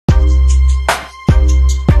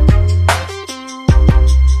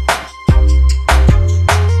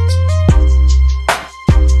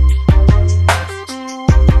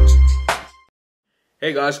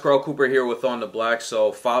Hey guys, Carl Cooper here with On the Black.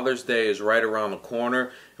 So Father's Day is right around the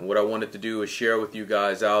corner, and what I wanted to do is share with you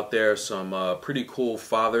guys out there some pretty cool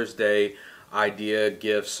Father's Day idea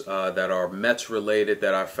gifts that are Mets related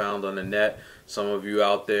that I found on the net. Some of you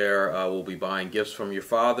out there will be buying gifts from your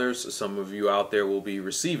fathers. Some of you out there will be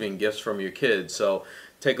receiving gifts from your kids. So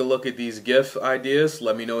take a look at these gift ideas.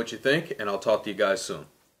 Let me know what you think, and I'll talk to you guys soon.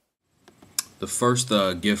 The first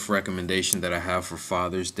gift recommendation that I have for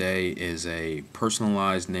Father's Day is a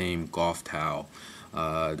personalized name golf towel.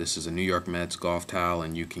 This is a New York Mets golf towel,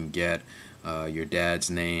 and you can get your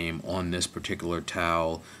dad's name on this particular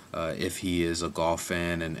towel if he is a golf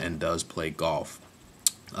fan and does play golf.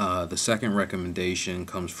 The second recommendation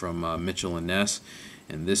comes from Mitchell & Ness,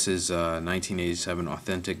 and this is a 1987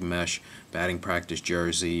 authentic mesh batting practice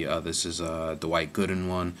jersey. This is a Dwight Gooden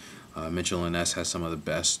one. Mitchell & Ness has some of the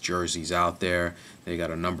best jerseys out there. They got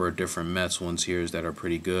a number of different Mets ones here that are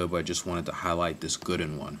pretty good, but I just wanted to highlight this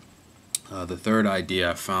Gooden one. The third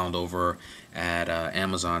idea I found over at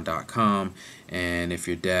Amazon.com, and if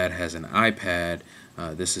your dad has an iPad,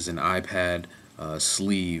 this is an iPad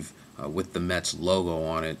sleeve with the Mets logo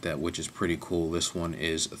on it, which is pretty cool. This one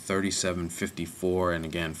is $37.54, and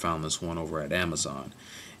again, found this one over at Amazon.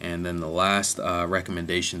 And then the last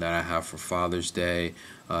recommendation that I have for Father's Day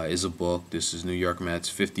is a book. This is New York Mets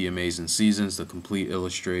 50 Amazing Seasons, the complete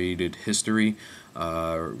illustrated history,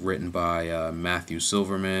 written by Matthew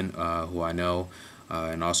Silverman, who I know,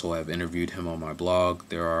 and also have interviewed him on my blog.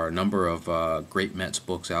 There are a number of great Mets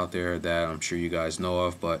books out there that I'm sure you guys know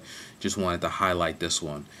of, but just wanted to highlight this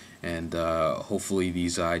one. And hopefully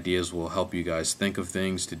these ideas will help you guys think of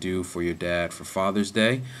things to do for your dad for Father's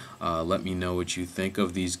Day. Let me know what you think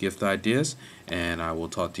of these gift ideas, and I will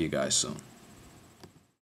talk to you guys soon.